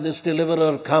Messiah, this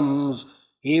deliverer comes,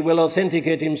 he will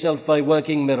authenticate himself by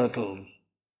working miracles.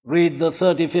 Read the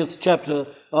 35th chapter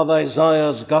of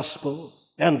Isaiah's Gospel,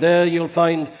 and there you'll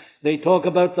find they talk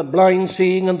about the blind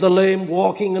seeing and the lame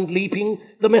walking and leaping.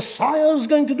 The Messiah is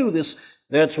going to do this.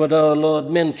 That's what our Lord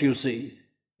meant, you see.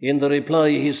 In the reply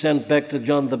he sent back to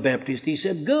John the Baptist, he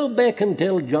said, go back and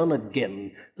tell John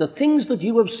again the things that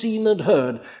you have seen and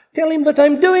heard. Tell him that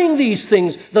I'm doing these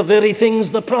things, the very things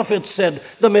the prophets said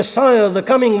the Messiah, the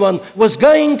coming one, was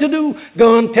going to do.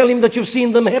 Go and tell him that you've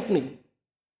seen them happening.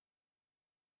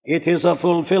 It is a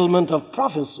fulfillment of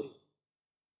prophecy.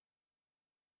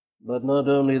 But not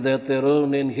only that, their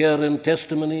own inherent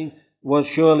testimony was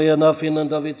surely enough in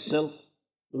and of itself.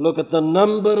 Look at the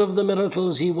number of the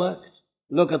miracles he worked.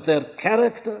 Look at their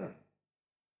character.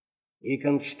 He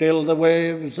can still the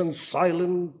waves and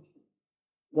silence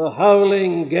the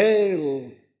howling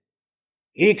gale.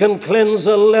 He can cleanse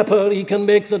a leper. He can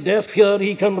make the deaf hear.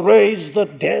 He can raise the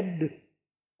dead.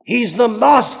 He's the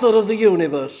master of the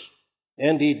universe,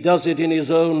 and he does it in his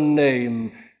own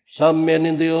name. Some men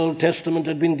in the Old Testament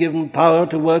had been given power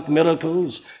to work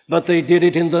miracles, but they did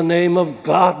it in the name of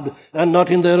God and not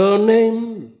in their own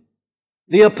name.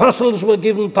 The apostles were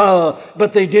given power,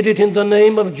 but they did it in the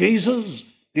name of Jesus.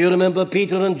 Do you remember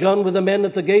Peter and John with the men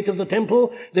at the gate of the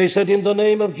temple? They said, in the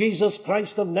name of Jesus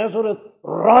Christ of Nazareth,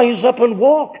 rise up and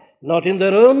walk, not in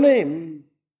their own name.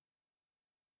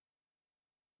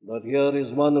 But here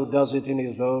is one who does it in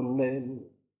his own name.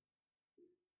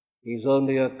 He's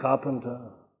only a carpenter.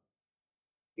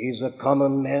 He's a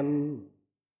common man.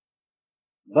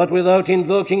 But without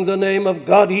invoking the name of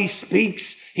God, he speaks,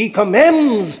 he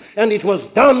commands, and it was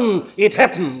done, it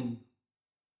happened.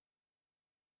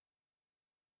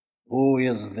 Who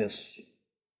is this?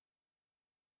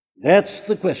 That's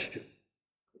the question.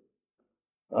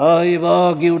 I've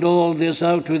argued all this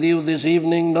out with you this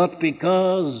evening not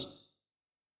because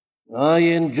I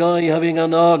enjoy having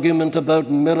an argument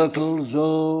about miracles.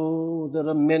 Oh, there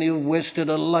are many who've wasted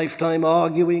a lifetime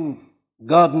arguing.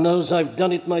 God knows I've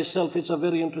done it myself. It's a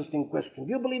very interesting question.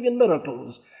 You believe in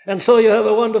miracles, and so you have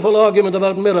a wonderful argument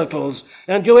about miracles,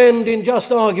 and you end in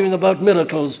just arguing about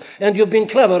miracles, and you've been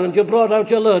clever, and you've brought out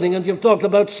your learning, and you've talked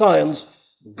about science.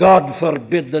 God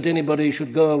forbid that anybody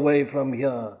should go away from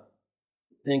here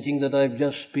thinking that I've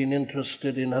just been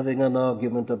interested in having an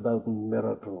argument about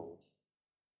miracles.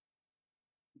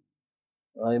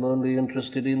 I'm only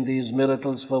interested in these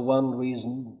miracles for one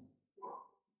reason,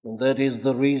 and that is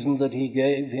the reason that he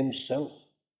gave himself.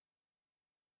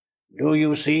 Do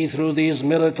you see through these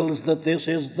miracles that this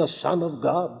is the Son of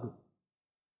God?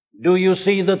 Do you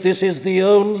see that this is the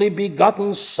only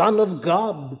begotten Son of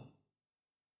God?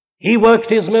 He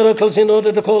worked his miracles in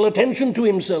order to call attention to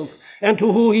himself and to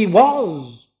who he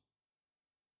was.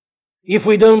 If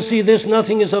we don't see this,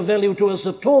 nothing is of value to us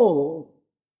at all.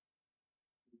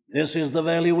 This is the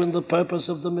value and the purpose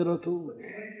of the miracle,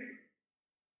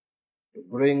 to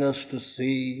bring us to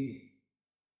see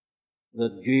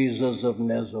that Jesus of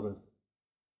Nazareth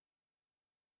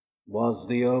was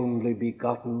the only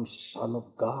begotten Son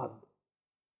of God,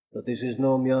 that this is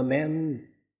no mere man,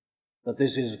 that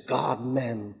this is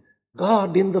God-man,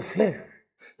 God in the flesh,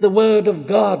 the Word of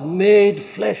God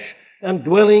made flesh and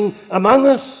dwelling among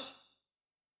us.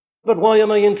 But why am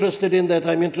I interested in that?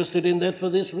 I'm interested in that for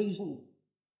this reason.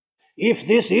 If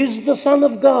this is the Son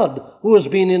of God who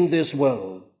has been in this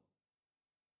world,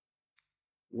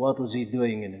 what was he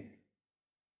doing in it?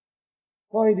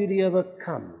 Why did he ever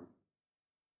come?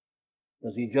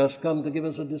 Does he just come to give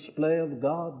us a display of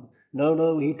God?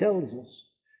 No, he tells us.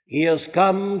 He has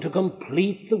come to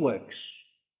complete the works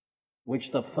which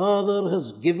the Father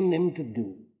has given him to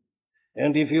do.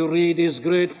 And if you read his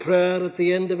great prayer at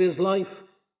the end of his life,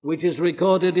 which is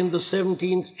recorded in the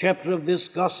 17th chapter of this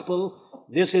gospel,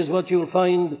 this is what you'll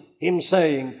find him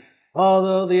saying: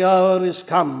 Father, the hour is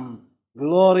come.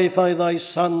 Glorify thy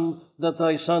Son, that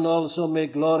thy Son also may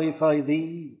glorify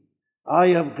thee. I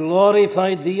have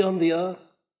glorified thee on the earth.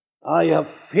 I have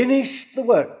finished the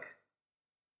work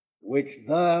which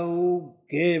thou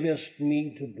gavest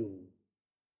me to do.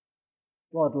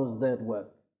 What was that work?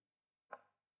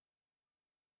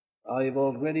 I've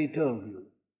already told you.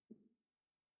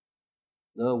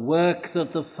 The work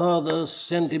that the Father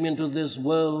sent him into this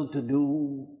world to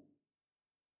do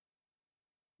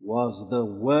was the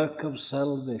work of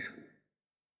salvation.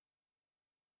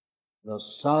 The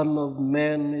Son of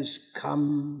Man is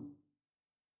come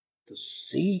to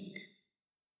seek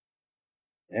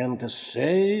and to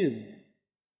save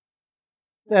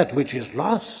that which is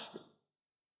lost.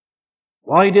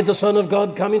 Why did the Son of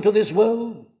God come into this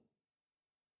world?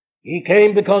 He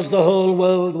came because the whole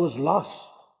world was lost.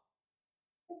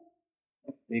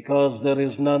 Because there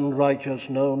is none righteous,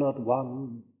 no, not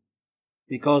one.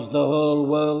 Because the whole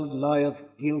world lieth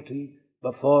guilty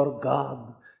before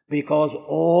God. Because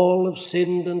all have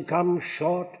sinned and come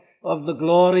short of the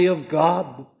glory of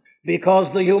God.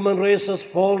 Because the human race has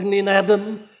fallen in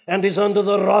Adam and is under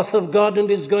the wrath of God and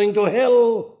is going to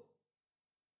hell.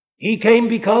 He came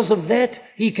because of that.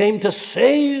 He came to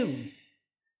save.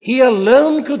 He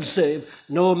alone could save.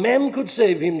 No man could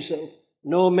save himself.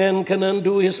 No man can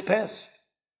undo his past.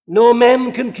 No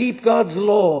man can keep God's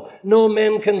law. No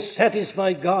man can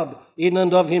satisfy God in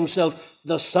and of himself.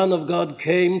 The Son of God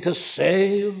came to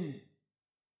save.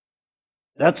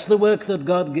 That's the work that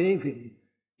God gave him.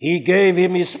 He gave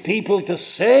him his people to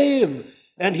save,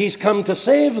 and he's come to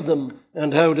save them.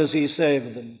 And how does he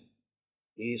save them?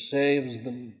 He saves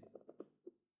them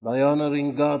by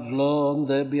honoring God's law on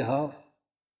their behalf.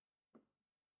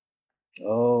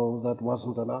 Oh, that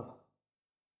wasn't enough.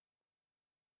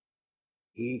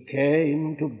 He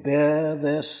came to bear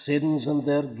their sins and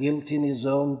their guilt in his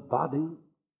own body.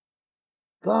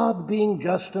 God, being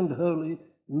just and holy,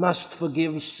 must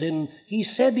forgive sin. He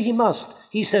said he must.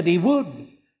 He said he would.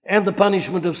 And the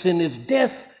punishment of sin is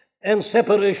death and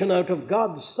separation out of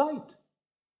God's sight.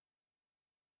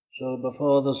 So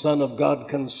before the Son of God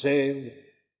can save,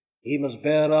 he must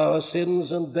bear our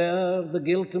sins and bear the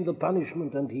guilt and the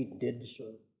punishment, and he did so.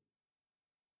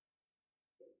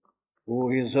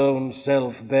 Who his own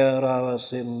self bare our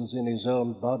sins in his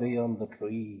own body on the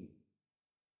tree,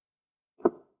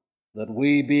 that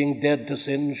we, being dead to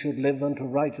sin, should live unto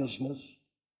righteousness,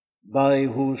 by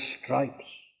whose stripes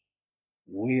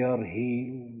we are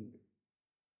healed.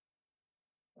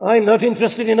 I'm not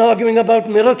interested in arguing about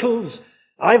miracles.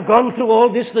 I've gone through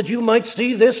all this that you might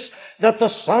see this, that the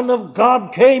Son of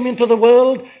God came into the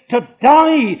world to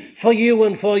die for you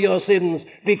and for your sins,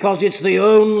 because it's the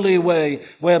only way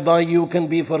whereby you can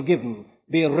be forgiven,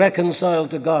 be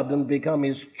reconciled to God, and become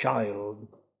his child,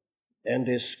 and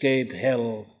escape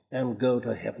hell and go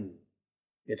to heaven.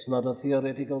 It's not a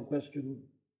theoretical question.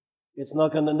 It's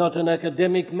not an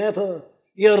academic matter.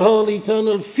 Your whole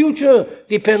eternal future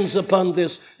depends upon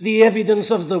this. The evidence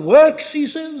of the works, he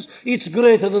says, it's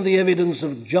greater than the evidence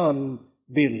of John.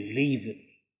 Believe it.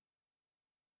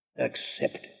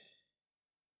 Accept it.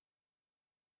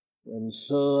 And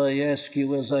so I ask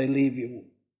you as I leave you,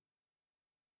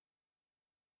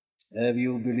 have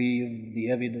you believed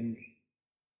the evidence?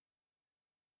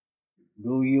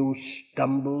 Do you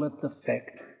stumble at the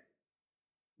fact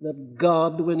that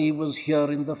God, when he was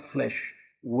here in the flesh,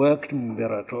 worked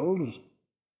miracles?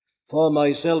 For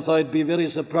myself, I'd be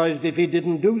very surprised if he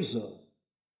didn't do so.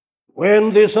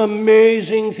 When this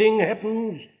amazing thing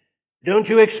happens, don't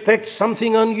you expect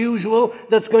something unusual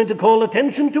that's going to call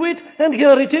attention to it? And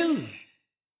here it is.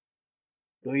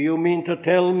 Do you mean to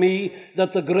tell me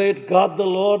that the great God, the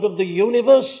Lord of the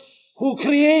universe, who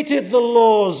created the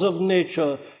laws of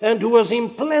nature and who has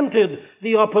implanted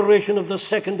the operation of the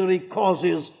secondary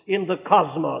causes in the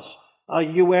cosmos, are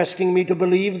you asking me to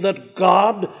believe that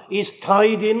God is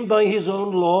tied in by his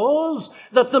own laws?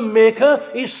 That the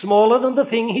Maker is smaller than the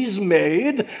thing he's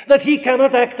made? That he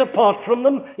cannot act apart from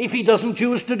them if he doesn't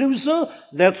choose to do so?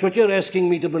 That's what you're asking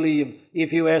me to believe,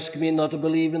 if you ask me not to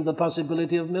believe in the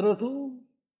possibility of miracles.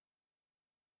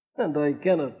 And I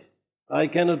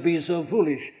cannot be so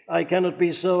foolish. I cannot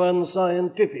be so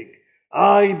unscientific.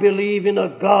 I believe in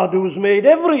a God who's made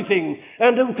everything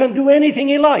and who can do anything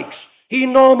he likes. He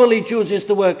normally chooses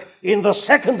to work in the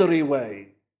secondary way.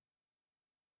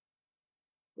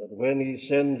 But when he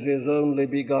sends his only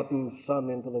begotten Son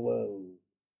into the world,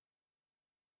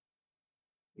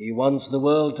 he wants the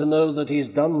world to know that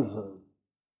he's done so.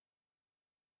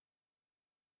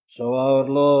 So our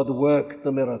Lord worked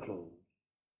the miracle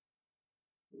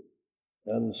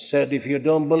and said, if you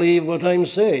don't believe what I'm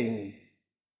saying,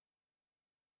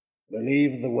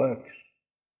 believe the works.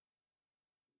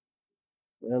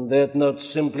 And that not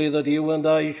simply that you and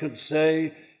I should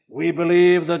say, we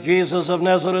believe that Jesus of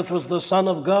Nazareth was the Son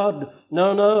of God.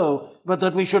 No, but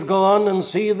that we should go on and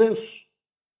see this,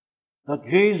 that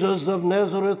Jesus of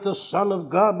Nazareth, the Son of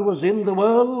God, was in the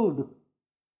world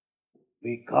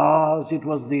because it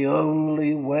was the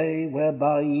only way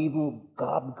whereby even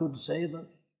God could save us.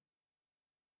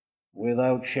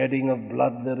 Without shedding of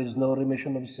blood, there is no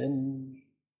remission of sins.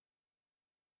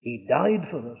 He died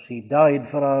for us. He died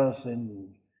for our sins.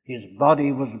 His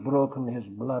body was broken. His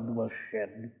blood was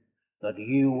shed, that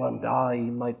you and I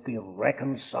might be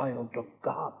reconciled to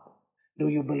God. Do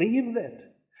you believe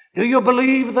that? Do you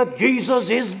believe that Jesus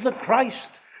is the Christ?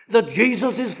 That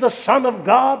Jesus is the Son of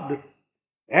God?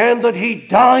 And that he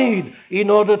died in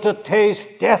order to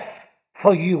taste death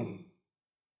for you?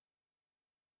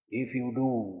 If you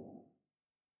do,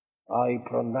 I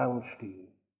pronounce to you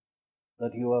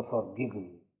that you are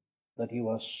forgiven, that you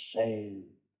are saved,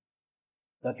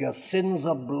 that your sins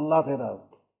are blotted out,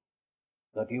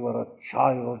 that you are a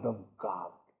child of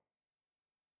God.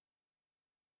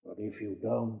 But if you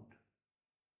don't,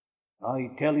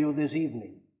 I tell you this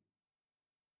evening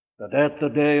that at the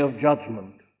day of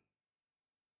judgment,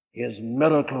 his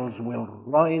miracles will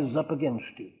rise up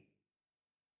against you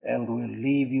and will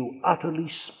leave you utterly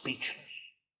speechless.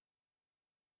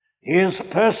 His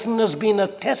person has been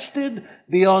attested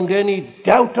beyond any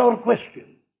doubt or question.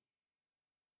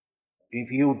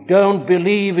 If you don't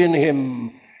believe in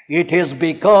him, it is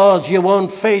because you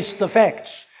won't face the facts.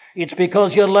 It's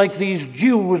because you're like these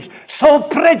Jews, so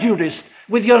prejudiced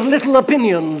with your little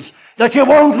opinions that you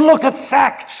won't look at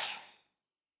facts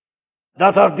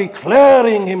that are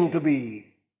declaring him to be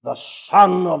the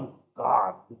Son of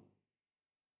God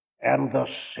and the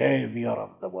Savior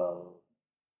of the world.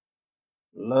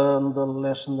 Learn the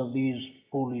lesson of these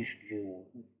foolish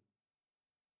Jews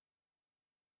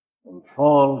and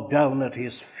fall down at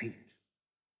his feet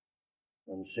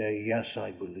and say, yes,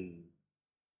 I believe.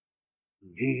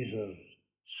 Jesus,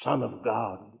 Son of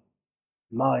God,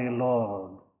 my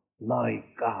Lord, my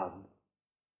God,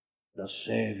 the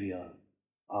Savior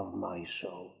of my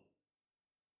soul.